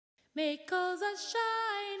Make us a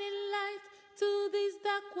shining light to this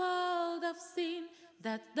dark world of sin,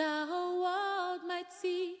 that the whole world might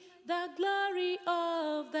see the glory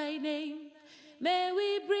of thy name. May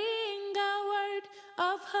we bring a word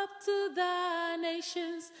of hope to the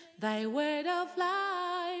nations, thy word of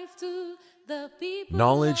life to the people.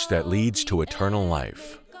 Knowledge that leads to eternal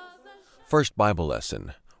life. First Bible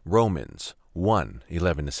lesson, Romans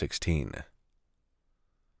 1:11-16.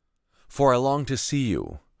 For I long to see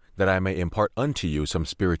you, that I may impart unto you some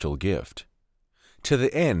spiritual gift, to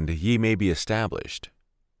the end ye may be established.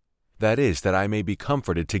 That is, that I may be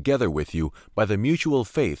comforted together with you by the mutual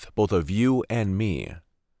faith both of you and me.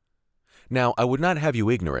 Now I would not have you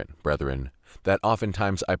ignorant, brethren, that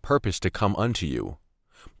oftentimes I purposed to come unto you,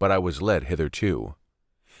 but I was led hitherto,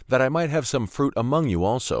 that I might have some fruit among you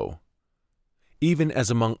also, even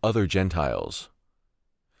as among other Gentiles.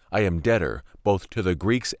 I am debtor both to the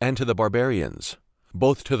Greeks and to the barbarians,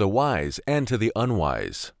 both to the wise and to the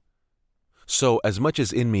unwise. So as much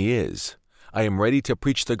as in me is, I am ready to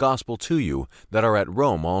preach the gospel to you that are at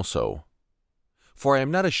Rome also. For I am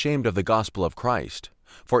not ashamed of the gospel of Christ,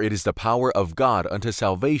 for it is the power of God unto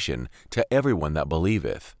salvation to everyone that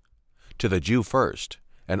believeth, to the Jew first,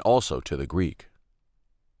 and also to the Greek.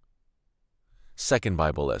 Second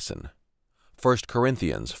Bible lesson, 1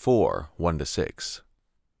 Corinthians 4:1-6.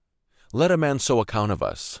 Let a man so account of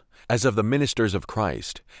us, as of the ministers of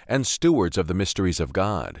Christ, and stewards of the mysteries of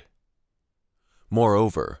God.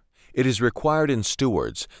 Moreover, it is required in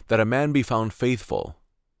stewards that a man be found faithful.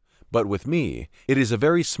 But with me it is a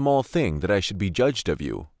very small thing that I should be judged of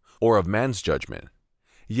you, or of man's judgment.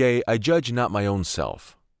 Yea, I judge not my own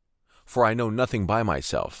self. For I know nothing by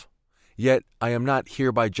myself, yet I am not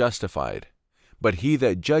hereby justified, but he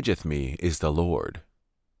that judgeth me is the Lord.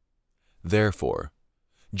 Therefore,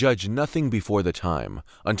 judge nothing before the time,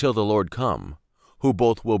 until the Lord come, who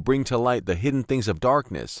both will bring to light the hidden things of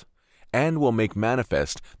darkness, and will make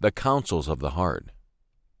manifest the counsels of the heart.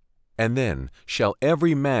 And then shall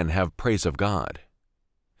every man have praise of God.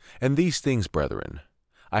 And these things, brethren,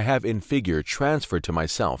 I have in figure transferred to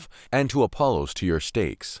myself, and to Apollos to your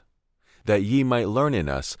stakes, that ye might learn in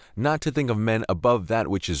us not to think of men above that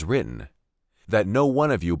which is written, that no one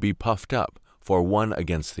of you be puffed up for one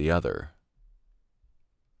against the other.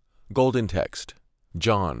 Golden text,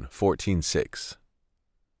 John 14:6.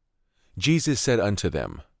 Jesus said unto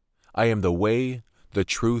them, I am the way, the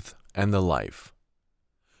truth, and the life.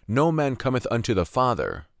 No man cometh unto the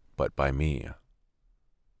Father but by me.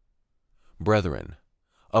 Brethren,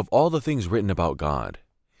 of all the things written about God,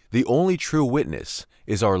 the only true witness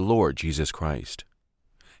is our Lord Jesus Christ.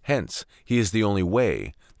 Hence, he is the only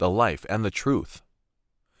way, the life, and the truth.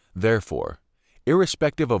 Therefore,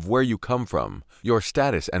 irrespective of where you come from, your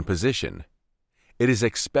status and position, it is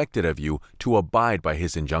expected of you to abide by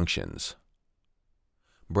his injunctions.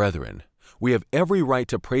 Brethren, we have every right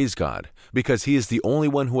to praise God, because he is the only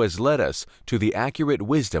one who has led us to the accurate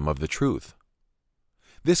wisdom of the truth.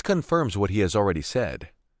 This confirms what he has already said.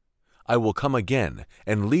 I will come again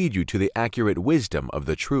and lead you to the accurate wisdom of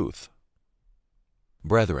the truth.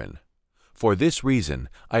 Brethren, for this reason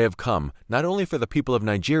I have come not only for the people of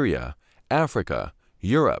Nigeria, Africa,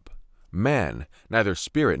 Europe, man, neither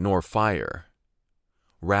spirit nor fire.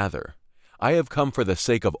 Rather, I have come for the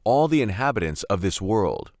sake of all the inhabitants of this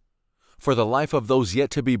world, for the life of those yet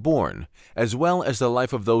to be born, as well as the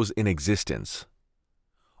life of those in existence.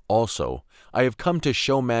 Also, I have come to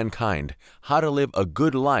show mankind how to live a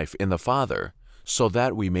good life in the Father, so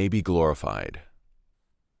that we may be glorified.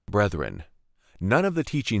 Brethren, none of the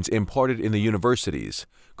teachings imparted in the universities,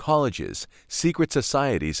 colleges, secret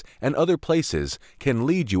societies, and other places can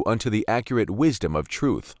lead you unto the accurate wisdom of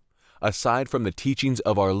truth, aside from the teachings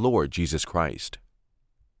of our Lord Jesus Christ.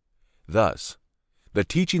 Thus, the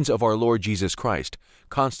teachings of our Lord Jesus Christ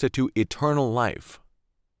constitute eternal life.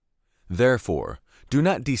 Therefore, do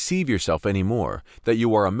not deceive yourself any more that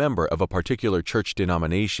you are a member of a particular church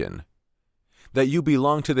denomination, that you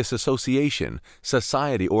belong to this association,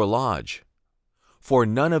 society, or lodge, for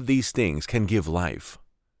none of these things can give life.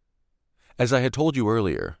 As I had told you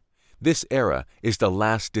earlier, this era is the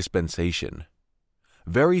last dispensation.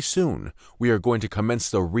 Very soon, we are going to commence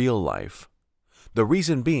the real life. The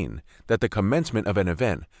reason being that the commencement of an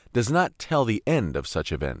event does not tell the end of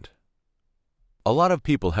such event. A lot of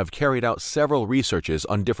people have carried out several researches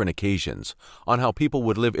on different occasions on how people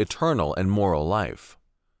would live eternal and moral life,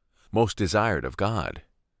 most desired of God.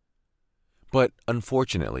 But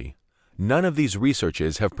unfortunately, none of these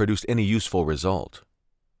researches have produced any useful result.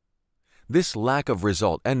 This lack of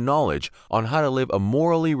result and knowledge on how to live a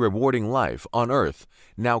morally rewarding life on earth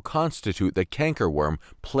now constitute the cankerworm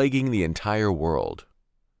plaguing the entire world.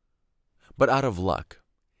 But out of luck,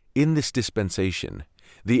 in this dispensation,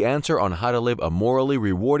 the answer on how to live a morally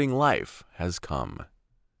rewarding life has come.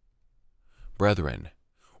 Brethren,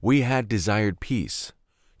 we had desired peace,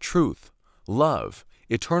 truth, love,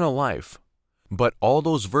 eternal life, but all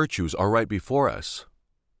those virtues are right before us.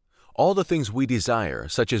 All the things we desire,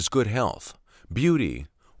 such as good health, beauty,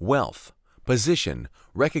 wealth, position,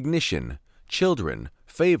 recognition, children,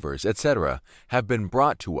 favors, etc., have been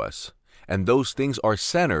brought to us, and those things are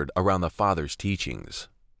centered around the Father's teachings.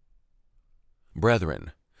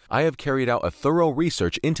 Brethren, I have carried out a thorough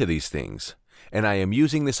research into these things, and I am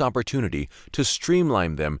using this opportunity to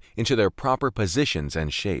streamline them into their proper positions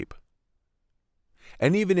and shape.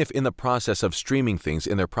 And even if in the process of streaming things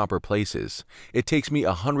in their proper places, it takes me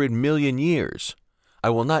 100 million years, I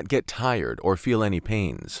will not get tired or feel any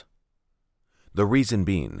pains. The reason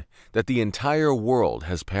being that the entire world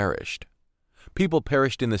has perished. People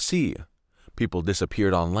perished in the sea. People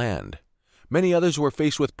disappeared on land. Many others were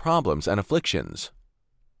faced with problems and afflictions.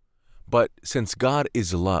 But since God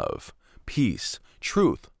is love, peace,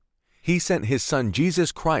 truth, He sent His Son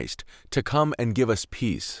Jesus Christ to come and give us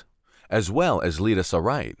peace, as well as lead us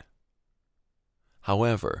aright.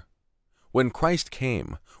 However, when Christ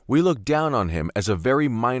came, we looked down on Him as a very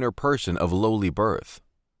minor person of lowly birth.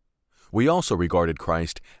 We also regarded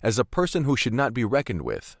Christ as a person who should not be reckoned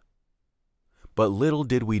with. But little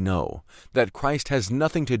did we know that Christ has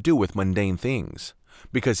nothing to do with mundane things,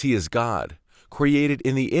 because He is God, created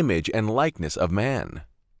in the image and likeness of man.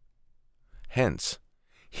 Hence,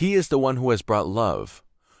 He is the one who has brought love,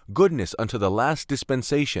 goodness unto the last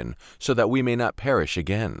dispensation, so that we may not perish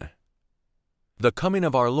again. The coming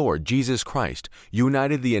of our Lord Jesus Christ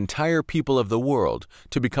united the entire people of the world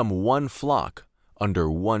to become one flock under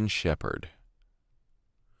one shepherd.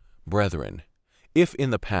 Brethren, if in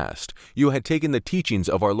the past you had taken the teachings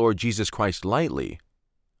of our Lord Jesus Christ lightly,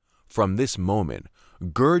 from this moment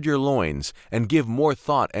gird your loins and give more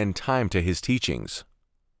thought and time to His teachings.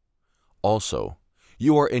 Also,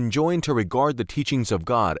 you are enjoined to regard the teachings of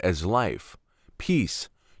God as life, peace,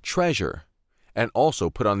 treasure, and also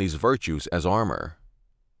put on these virtues as armor.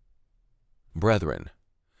 Brethren,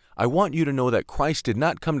 I want you to know that Christ did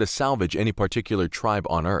not come to salvage any particular tribe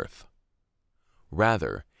on earth.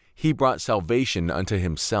 Rather, He brought salvation unto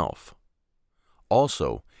Himself.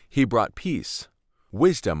 Also, He brought peace,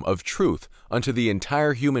 wisdom of truth unto the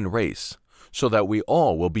entire human race, so that we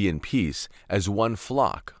all will be in peace as one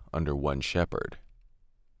flock under one shepherd.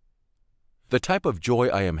 The type of joy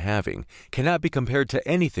I am having cannot be compared to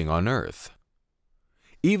anything on earth.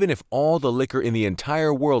 Even if all the liquor in the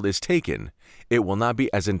entire world is taken, it will not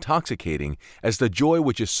be as intoxicating as the joy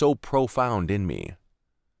which is so profound in me.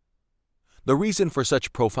 The reason for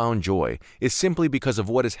such profound joy is simply because of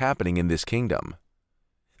what is happening in this kingdom.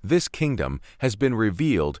 This kingdom has been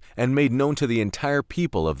revealed and made known to the entire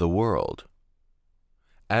people of the world.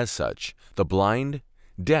 As such, the blind,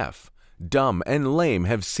 deaf, dumb, and lame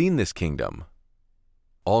have seen this kingdom.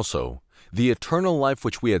 Also, the eternal life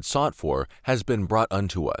which we had sought for has been brought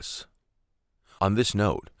unto us. On this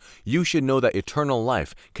note, you should know that eternal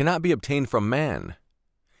life cannot be obtained from man.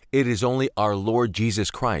 It is only our Lord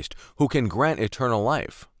Jesus Christ who can grant eternal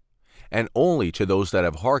life, and only to those that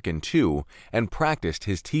have hearkened to and practiced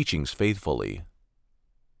His teachings faithfully.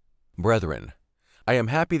 Brethren, I am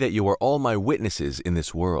happy that you are all my witnesses in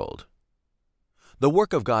this world. The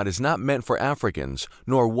work of God is not meant for Africans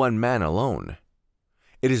nor one man alone.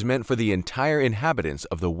 It is meant for the entire inhabitants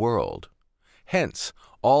of the world. Hence,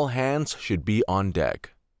 all hands should be on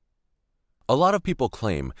deck. A lot of people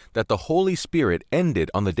claim that the Holy Spirit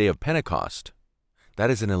ended on the day of Pentecost.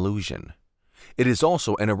 That is an illusion. It is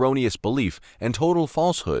also an erroneous belief and total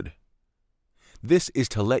falsehood. This is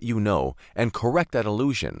to let you know and correct that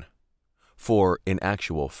illusion. For, in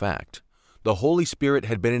actual fact, the Holy Spirit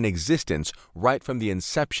had been in existence right from the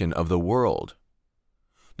inception of the world.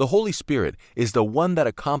 The Holy Spirit is the one that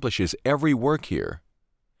accomplishes every work here.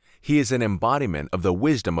 He is an embodiment of the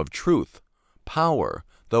wisdom of truth, power,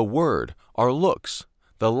 the Word, our looks,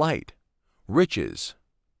 the light, riches.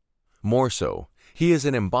 More so, He is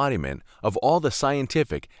an embodiment of all the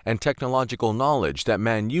scientific and technological knowledge that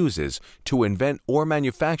man uses to invent or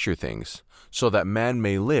manufacture things so that man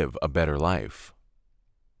may live a better life.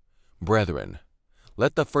 Brethren,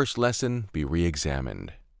 let the first lesson be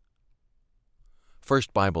re-examined.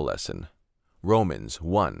 First Bible lesson, Romans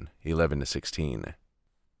 1:11-16.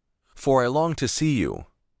 For I long to see you,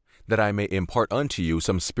 that I may impart unto you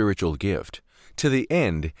some spiritual gift, to the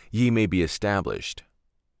end ye may be established.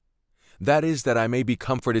 That is, that I may be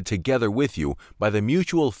comforted together with you by the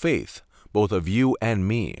mutual faith, both of you and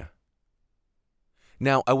me.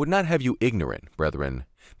 Now I would not have you ignorant, brethren,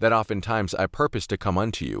 that oftentimes I purposed to come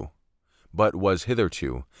unto you, but was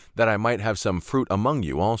hitherto, that I might have some fruit among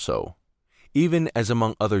you also, even as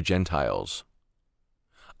among other Gentiles.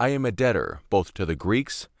 I am a debtor both to the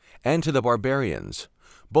Greeks and to the barbarians,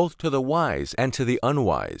 both to the wise and to the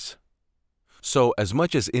unwise. So as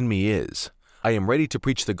much as in me is, I am ready to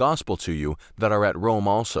preach the gospel to you that are at Rome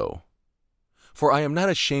also. For I am not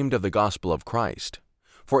ashamed of the gospel of Christ,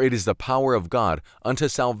 for it is the power of God unto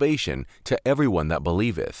salvation to everyone that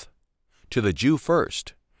believeth, to the Jew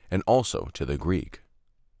first, and also to the Greek.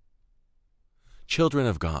 Children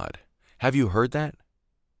of God, have you heard that?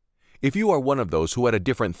 If you are one of those who had a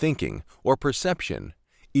different thinking or perception,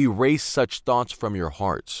 erase such thoughts from your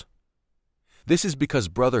hearts. This is because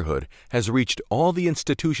brotherhood has reached all the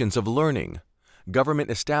institutions of learning, government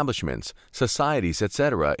establishments, societies,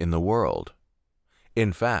 etc. in the world.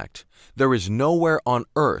 In fact, there is nowhere on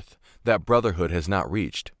earth that brotherhood has not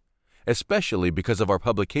reached, especially because of our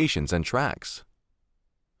publications and tracts.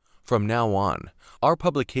 From now on, our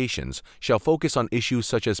publications shall focus on issues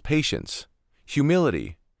such as patience,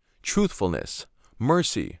 humility, truthfulness,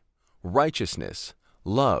 mercy, righteousness,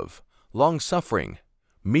 love, long-suffering,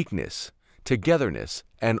 meekness, togetherness,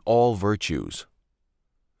 and all virtues.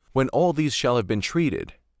 When all these shall have been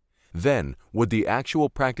treated, then would the actual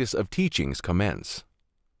practice of teachings commence.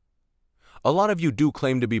 A lot of you do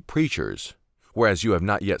claim to be preachers, whereas you have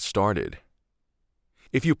not yet started.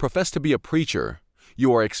 If you profess to be a preacher,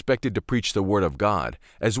 you are expected to preach the Word of God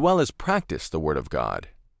as well as practice the Word of God.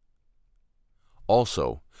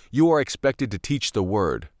 Also, you are expected to teach the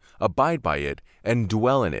Word, abide by it, and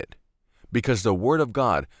dwell in it, because the Word of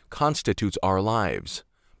God constitutes our lives,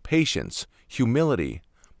 patience, humility,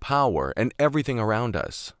 power, and everything around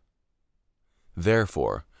us.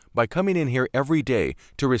 Therefore, by coming in here every day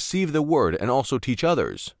to receive the Word and also teach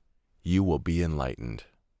others, you will be enlightened.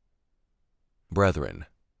 Brethren,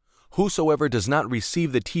 whosoever does not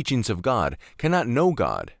receive the teachings of God cannot know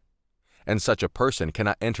God, and such a person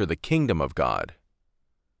cannot enter the kingdom of God.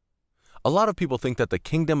 A lot of people think that the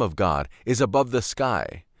kingdom of God is above the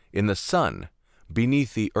sky, in the sun,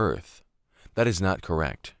 beneath the earth. That is not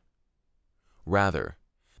correct. Rather,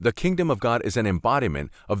 the kingdom of God is an embodiment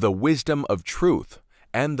of the wisdom of truth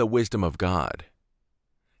and the wisdom of God.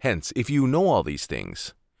 Hence, if you know all these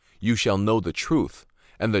things, you shall know the truth,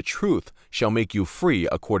 and the truth shall make you free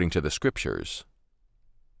according to the Scriptures.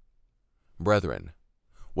 Brethren,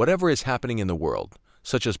 whatever is happening in the world,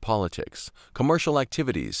 such as politics, commercial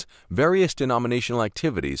activities, various denominational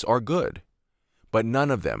activities, are good, but none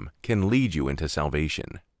of them can lead you into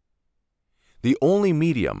salvation. The only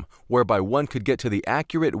medium whereby one could get to the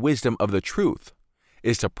accurate wisdom of the truth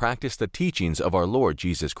is to practice the teachings of our Lord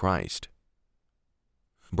Jesus Christ.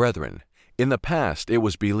 Brethren, in the past it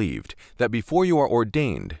was believed that before you are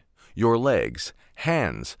ordained, your legs,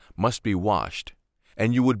 hands must be washed,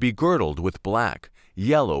 and you would be girdled with black,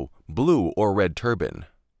 yellow, blue, or red turban.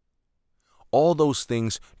 All those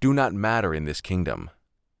things do not matter in this kingdom.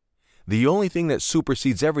 The only thing that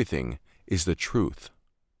supersedes everything is the truth.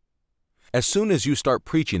 As soon as you start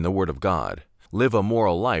preaching the Word of God, live a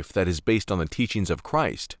moral life that is based on the teachings of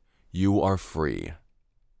Christ, you are free.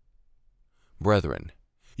 Brethren,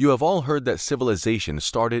 you have all heard that civilization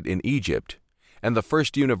started in Egypt, and the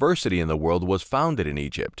first university in the world was founded in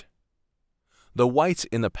Egypt. The whites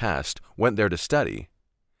in the past went there to study.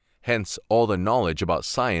 Hence, all the knowledge about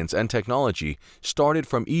science and technology started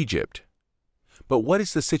from Egypt. But what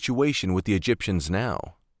is the situation with the Egyptians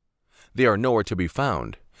now? They are nowhere to be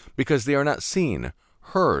found, because they are not seen,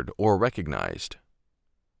 heard, or recognized.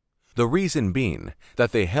 The reason being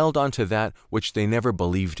that they held on to that which they never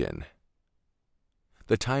believed in.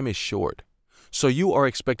 The time is short, so you are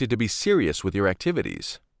expected to be serious with your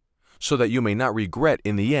activities, so that you may not regret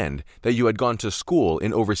in the end that you had gone to school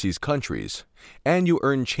in overseas countries, and you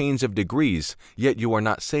earn chains of degrees, yet you are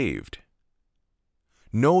not saved.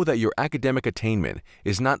 Know that your academic attainment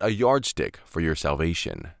is not a yardstick for your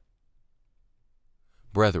salvation.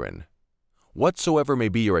 Brethren, whatsoever may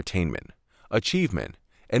be your attainment, achievement,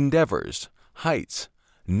 endeavors, heights,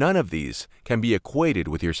 none of these can be equated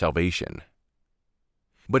with your salvation.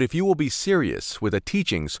 But if you will be serious with the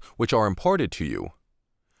teachings which are imparted to you,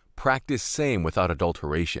 practice same without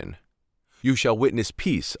adulteration, you shall witness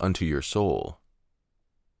peace unto your soul.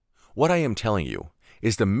 What I am telling you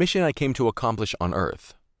is the mission I came to accomplish on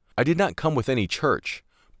earth. I did not come with any church,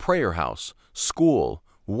 prayer house, school,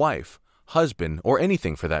 wife, husband, or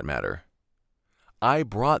anything for that matter. I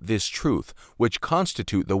brought this truth which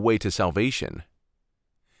constitute the way to salvation.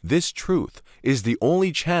 This truth is the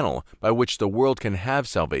only channel by which the world can have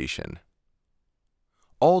salvation.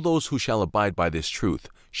 All those who shall abide by this truth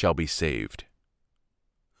shall be saved.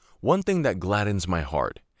 One thing that gladdens my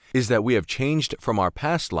heart is that we have changed from our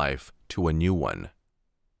past life to a new one.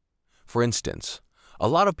 For instance, a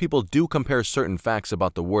lot of people do compare certain facts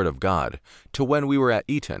about the Word of God to when we were at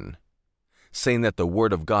Eton, saying that the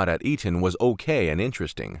Word of God at Eton was okay and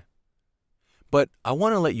interesting. But I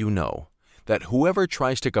want to let you know that whoever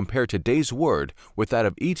tries to compare today's Word with that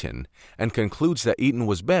of Eton and concludes that Eton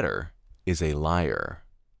was better is a liar.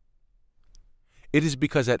 It is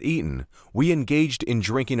because at Eton we engaged in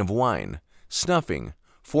drinking of wine, snuffing,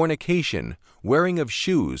 fornication, wearing of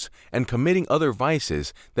shoes, and committing other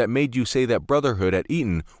vices that made you say that brotherhood at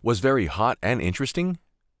Eton was very hot and interesting?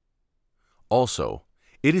 Also,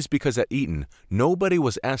 it is because at Eton nobody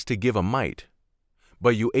was asked to give a mite,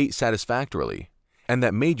 but you ate satisfactorily, and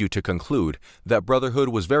that made you to conclude that brotherhood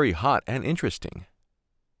was very hot and interesting.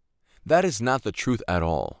 That is not the truth at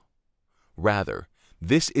all. Rather,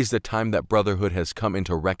 this is the time that brotherhood has come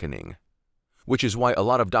into reckoning, which is why a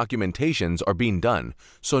lot of documentations are being done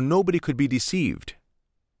so nobody could be deceived.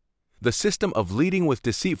 The system of leading with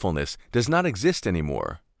deceitfulness does not exist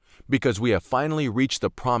anymore, because we have finally reached the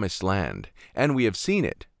promised land, and we have seen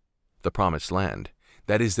it, the promised land,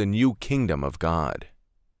 that is the new kingdom of God.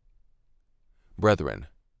 Brethren,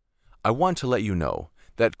 I want to let you know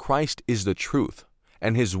that Christ is the truth,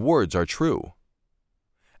 and His words are true.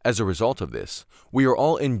 As a result of this, we are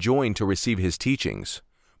all enjoined to receive His teachings.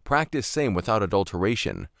 Practice same without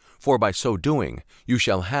adulteration, for by so doing you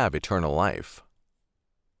shall have eternal life.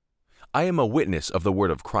 I am a witness of the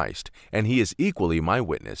word of Christ, and He is equally my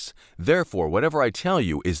witness. Therefore, whatever I tell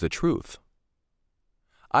you is the truth.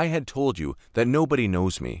 I had told you that nobody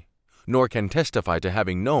knows me, nor can testify to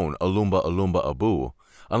having known Olumba Olumba Abu,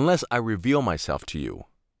 unless I reveal myself to you.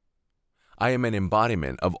 I am an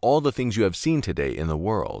embodiment of all the things you have seen today in the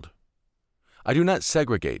world. I do not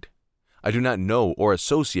segregate. I do not know or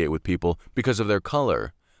associate with people because of their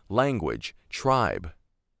color, language, tribe.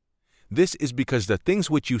 This is because the things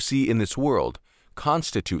which you see in this world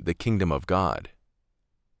constitute the kingdom of God.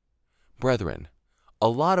 Brethren, a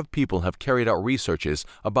lot of people have carried out researches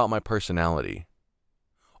about my personality.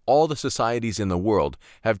 All the societies in the world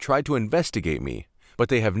have tried to investigate me, but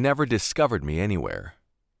they have never discovered me anywhere.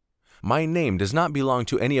 My name does not belong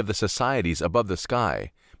to any of the societies above the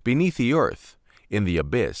sky, beneath the earth, in the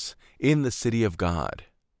abyss, in the city of God.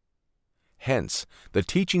 Hence, the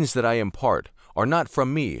teachings that I impart are not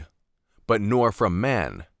from me, but nor from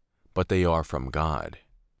man, but they are from God.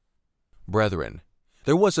 Brethren,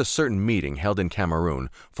 there was a certain meeting held in Cameroon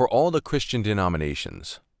for all the Christian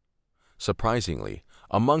denominations. Surprisingly,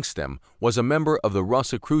 amongst them was a member of the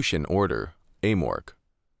Rosicrucian order, Amorc.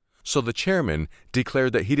 So the chairman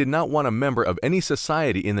declared that he did not want a member of any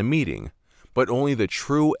society in the meeting, but only the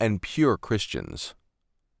true and pure Christians.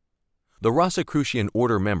 The Rosicrucian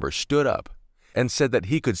order member stood up and said that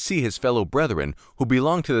he could see his fellow brethren who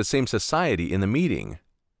belonged to the same society in the meeting.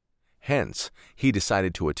 Hence, he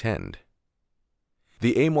decided to attend.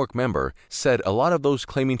 The Amorc member said a lot of those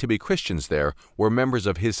claiming to be Christians there were members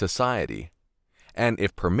of his society, and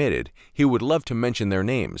if permitted, he would love to mention their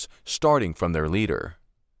names, starting from their leader.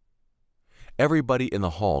 Everybody in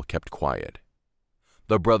the hall kept quiet.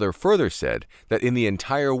 The brother further said that in the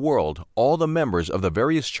entire world, all the members of the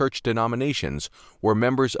various church denominations were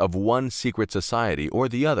members of one secret society or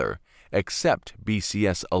the other, except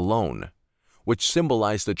BCS alone, which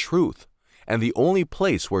symbolized the truth and the only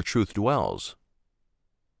place where truth dwells.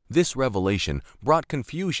 This revelation brought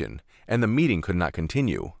confusion, and the meeting could not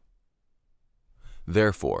continue.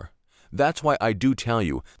 Therefore, that's why I do tell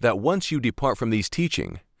you that once you depart from these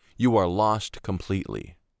teaching, you are lost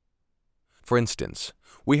completely. For instance,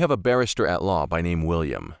 we have a barrister at law by name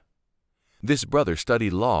William. This brother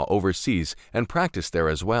studied law overseas and practiced there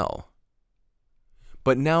as well.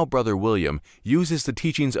 But now Brother William uses the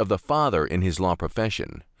teachings of the Father in his law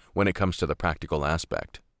profession when it comes to the practical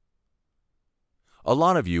aspect. A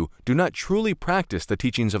lot of you do not truly practice the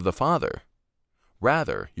teachings of the Father.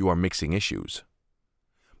 Rather, you are mixing issues.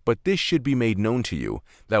 But this should be made known to you,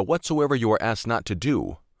 that whatsoever you are asked not to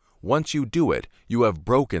do, once you do it, you have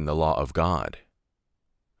broken the law of God.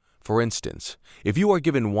 For instance, if you are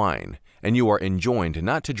given wine, and you are enjoined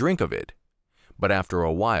not to drink of it, but after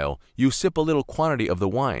a while you sip a little quantity of the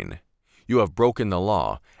wine, you have broken the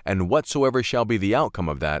law, and whatsoever shall be the outcome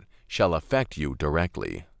of that shall affect you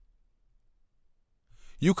directly.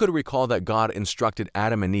 You could recall that God instructed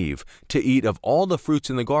Adam and Eve to eat of all the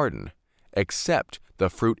fruits in the garden, except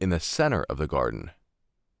the fruit in the center of the garden.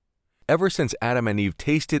 Ever since Adam and Eve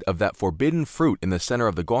tasted of that forbidden fruit in the center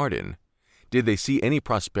of the garden, did they see any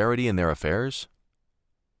prosperity in their affairs?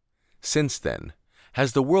 Since then,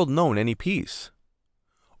 Has the world known any peace?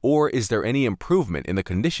 Or is there any improvement in the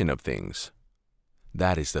condition of things?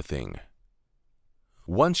 That is the thing.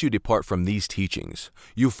 Once you depart from these teachings,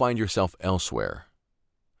 you find yourself elsewhere.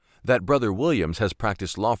 That Brother Williams has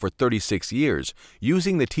practiced law for 36 years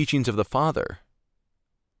using the teachings of the Father.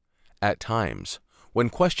 At times, when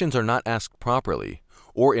questions are not asked properly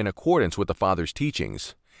or in accordance with the Father's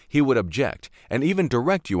teachings, he would object and even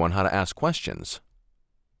direct you on how to ask questions.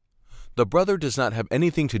 The brother does not have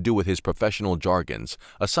anything to do with his professional jargons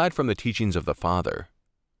aside from the teachings of the Father.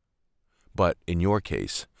 But in your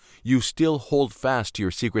case, you still hold fast to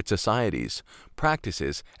your secret societies,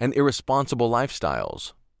 practices, and irresponsible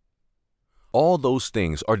lifestyles. All those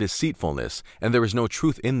things are deceitfulness, and there is no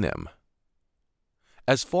truth in them.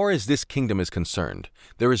 As far as this kingdom is concerned,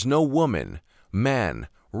 there is no woman, man,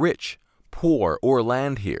 rich, poor, or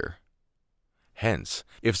land here. Hence,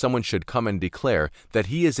 if someone should come and declare that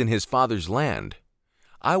he is in his Father's land,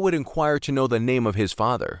 I would inquire to know the name of his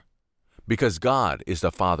Father, because God is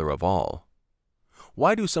the Father of all.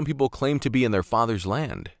 Why do some people claim to be in their Father's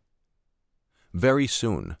land? Very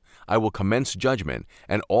soon, I will commence judgment,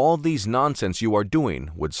 and all these nonsense you are doing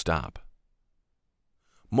would stop.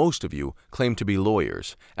 Most of you claim to be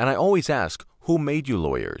lawyers, and I always ask, who made you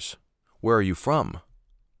lawyers? Where are you from?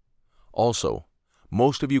 Also,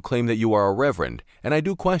 most of you claim that you are a reverend, and I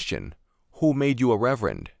do question, who made you a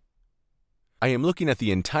reverend? I am looking at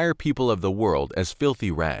the entire people of the world as filthy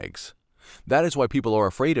rags. That is why people are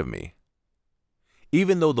afraid of me.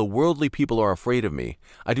 Even though the worldly people are afraid of me,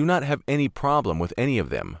 I do not have any problem with any of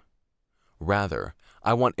them. Rather,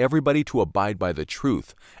 I want everybody to abide by the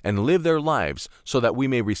truth and live their lives so that we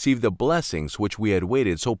may receive the blessings which we had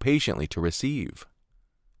waited so patiently to receive.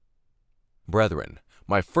 Brethren,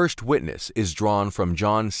 my first witness is drawn from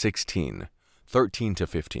John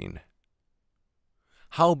 16:13-15.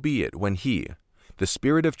 Howbeit, when he, the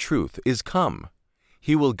Spirit of truth, is come,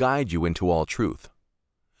 he will guide you into all truth.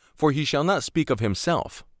 For he shall not speak of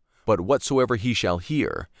himself, but whatsoever he shall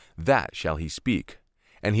hear, that shall he speak,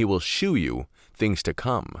 and he will shew you things to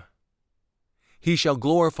come. He shall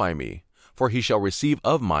glorify me, for he shall receive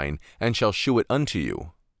of mine, and shall shew it unto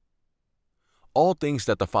you. All things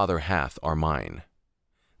that the Father hath are mine.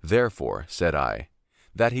 Therefore, said I,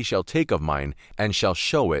 that he shall take of mine, and shall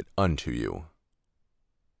show it unto you.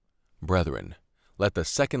 Brethren, let the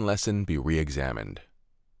second lesson be re-examined.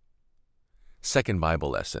 Second Bible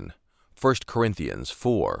lesson, 1 Corinthians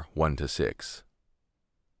 4:1-6.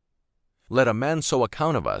 Let a man so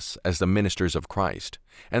account of us as the ministers of Christ,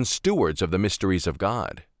 and stewards of the mysteries of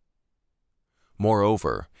God.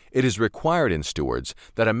 Moreover, it is required in stewards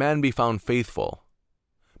that a man be found faithful.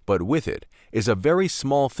 But with it is a very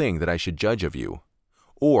small thing that I should judge of you,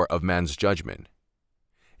 or of man's judgment.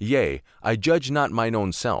 Yea, I judge not mine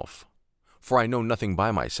own self, for I know nothing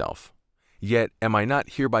by myself. Yet am I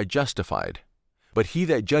not hereby justified, but he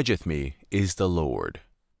that judgeth me is the Lord.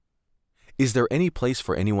 Is there any place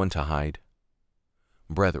for anyone to hide?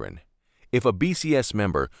 Brethren, if a BCS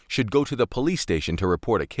member should go to the police station to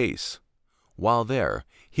report a case, while there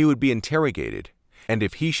he would be interrogated, and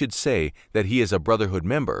if he should say that he is a Brotherhood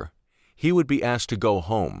member, he would be asked to go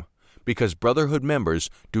home, because Brotherhood members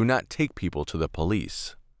do not take people to the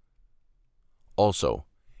police. Also,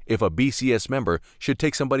 if a BCS member should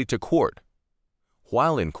take somebody to court,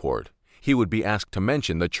 while in court, he would be asked to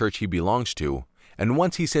mention the church he belongs to, and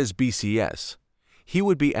once he says BCS, he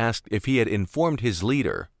would be asked if he had informed his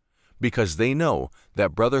leader, because they know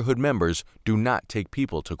that Brotherhood members do not take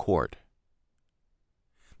people to court.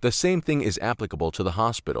 The same thing is applicable to the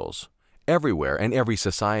hospitals, everywhere and every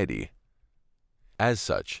society. As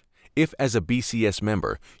such, if as a BCS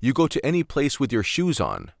member you go to any place with your shoes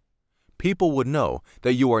on, people would know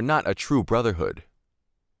that you are not a true Brotherhood.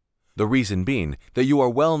 The reason being that you are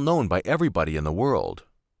well known by everybody in the world.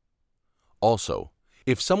 Also,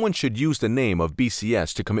 if someone should use the name of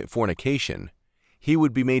BCS to commit fornication, he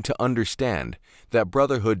would be made to understand that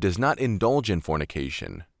Brotherhood does not indulge in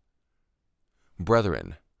fornication.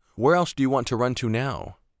 Brethren, where else do you want to run to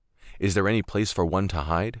now? Is there any place for one to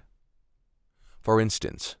hide? For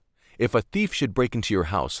instance, if a thief should break into your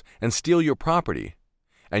house and steal your property,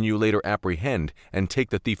 and you later apprehend and take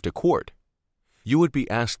the thief to court, you would be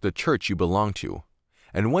asked the church you belong to,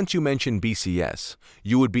 and once you mention BCS,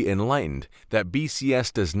 you would be enlightened that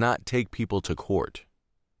BCS does not take people to court.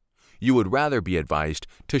 You would rather be advised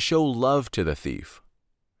to show love to the thief.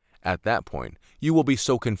 At that point, you will be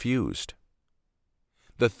so confused.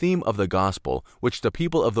 The theme of the gospel, which the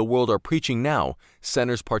people of the world are preaching now,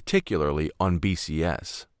 centers particularly on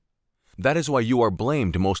BCS. That is why you are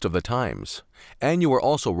blamed most of the times, and you are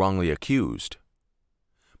also wrongly accused.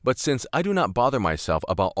 But since I do not bother myself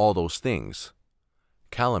about all those things,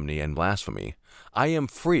 calumny and blasphemy, I am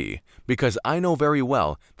free because I know very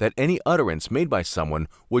well that any utterance made by someone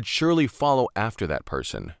would surely follow after that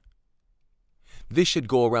person. This should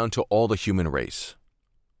go around to all the human race.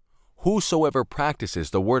 Whosoever practices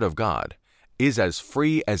the word of God is as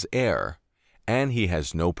free as air, and he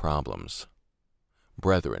has no problems.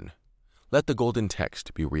 Brethren, let the golden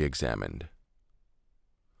text be re-examined.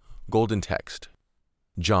 Golden text,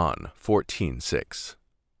 John 14:6.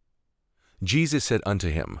 Jesus said unto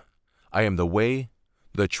him, I am the way,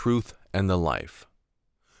 the truth, and the life.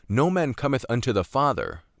 No man cometh unto the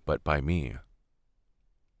Father but by me.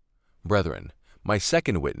 Brethren, my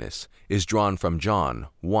second witness is drawn from John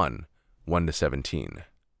 1:1-17.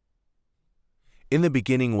 In the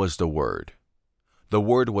beginning was the Word. The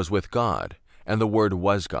Word was with God, and the Word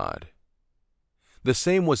was God. The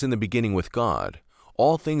same was in the beginning with God.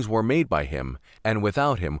 All things were made by him, and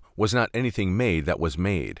without him was not anything made that was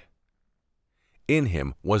made. In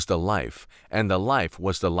him was the life, and the life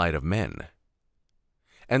was the light of men.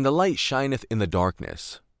 And the light shineth in the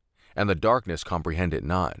darkness, and the darkness comprehend it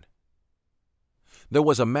not. There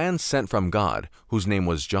was a man sent from God, whose name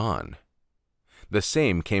was John. The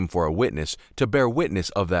same came for a witness, to bear witness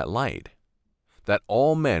of that light, that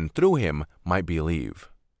all men through him might believe.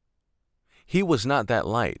 He was not that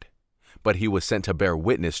light, but he was sent to bear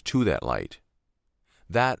witness to that light.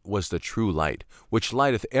 That was the true light, which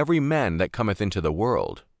lighteth every man that cometh into the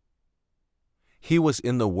world. He was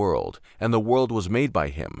in the world, and the world was made by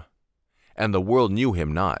him, and the world knew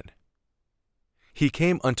him not. He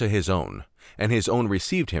came unto his own, and his own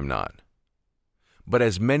received him not. But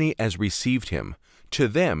as many as received him, to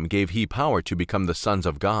them gave he power to become the sons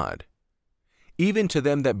of God, even to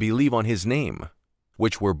them that believe on his name,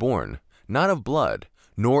 which were born, not of blood,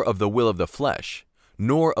 nor of the will of the flesh,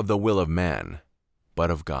 nor of the will of man, but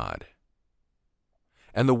of God.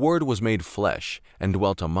 And the Word was made flesh, and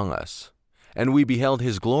dwelt among us, and we beheld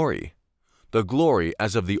his glory, the glory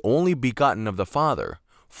as of the only begotten of the Father,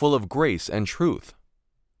 full of grace and truth.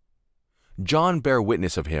 John bare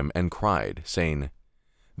witness of him, and cried, saying,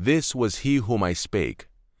 This was he whom I spake.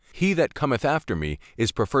 He that cometh after me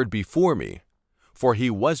is preferred before me, for he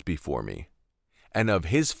was before me. And of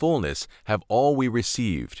his fullness have all we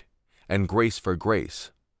received, and grace for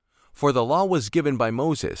grace. For the law was given by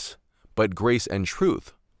Moses, but grace and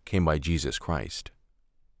truth came by Jesus Christ.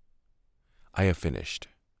 I have finished.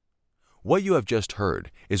 What you have just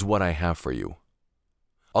heard is what I have for you.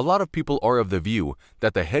 A lot of people are of the view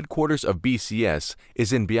that the headquarters of BCS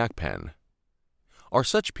is in Biakpan. Are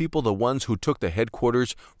such people the ones who took the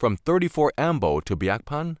headquarters from 34 Ambo to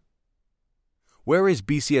Biakpan? Where is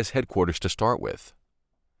BCS headquarters to start with?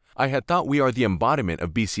 I had thought we are the embodiment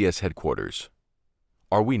of BCS headquarters.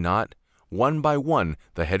 Are we not, one by one,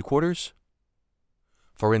 the headquarters?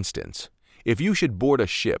 For instance, if you should board a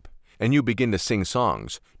ship and you begin to sing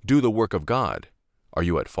songs, do the work of God, are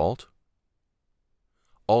you at fault?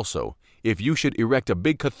 Also, if you should erect a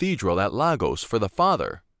big cathedral at Lagos for the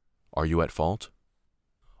Father, are you at fault?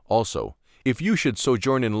 Also, if you should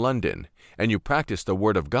sojourn in London and you practice the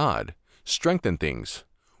Word of God, strengthen things,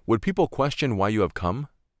 would people question why you have come?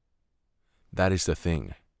 That is the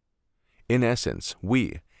thing. In essence,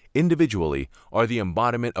 we, individually, are the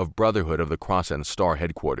embodiment of Brotherhood of the Cross and Star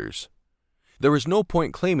headquarters. There is no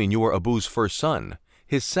point claiming you are Abu's first son,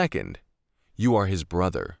 his second. You are his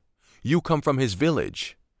brother. You come from his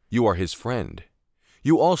village. You are his friend.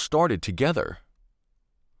 You all started together.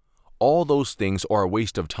 All those things are a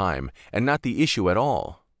waste of time and not the issue at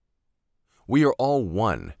all. We are all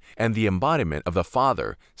one, and the embodiment of the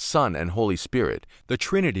Father, Son, and Holy Spirit, the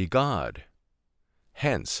Trinity God.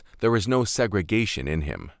 Hence, there is no segregation in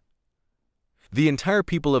him. The entire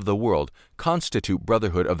people of the world constitute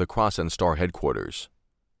Brotherhood of the Cross and Star headquarters.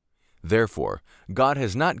 Therefore, God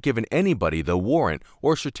has not given anybody the warrant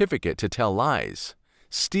or certificate to tell lies,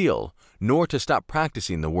 steal, nor to stop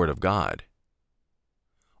practicing the Word of God.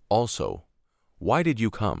 Also, why did you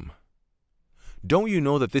come? Don't you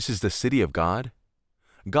know that this is the city of God?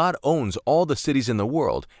 God owns all the cities in the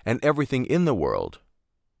world and everything in the world.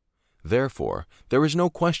 Therefore, there is no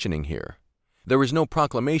questioning here. There is no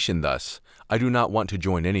proclamation thus, I do not want to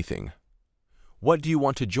join anything. What do you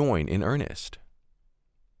want to join in earnest?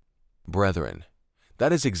 Brethren,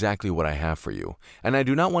 that is exactly what I have for you, and I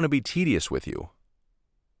do not want to be tedious with you.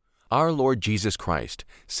 Our Lord Jesus Christ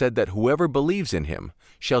said that whoever believes in him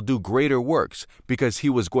shall do greater works because he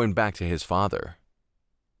was going back to his Father.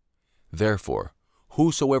 Therefore,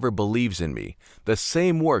 whosoever believes in me, the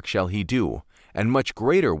same work shall he do, and much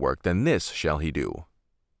greater work than this shall he do.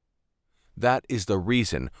 That is the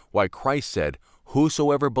reason why Christ said,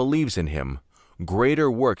 whosoever believes in him, greater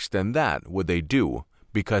works than that would they do,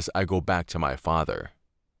 because I go back to my Father.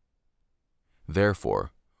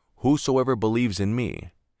 Therefore, whosoever believes in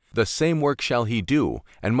me, the same work shall he do,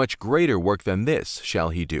 and much greater work than this shall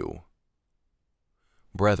he do.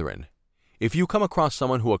 Brethren, if you come across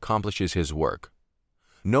someone who accomplishes his work,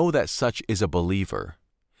 know that such is a believer.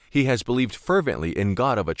 He has believed fervently in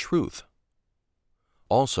God of a truth.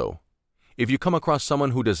 Also, if you come across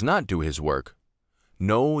someone who does not do his work,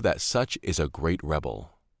 know that such is a great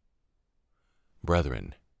rebel.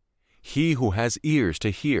 Brethren, he who has ears to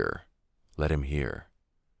hear, let him hear.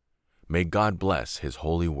 May God bless his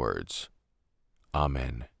holy words.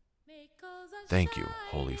 Amen. Thank you,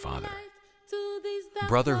 Holy Father.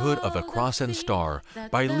 Brotherhood of the Cross and Star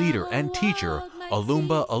by leader and teacher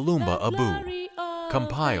Alumba Alumba Abu.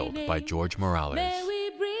 Compiled by George Morales. May we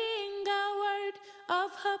bring a word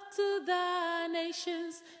of hope to the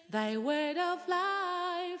nations, thy word of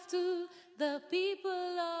life to the people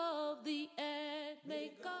of the earth.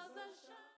 May God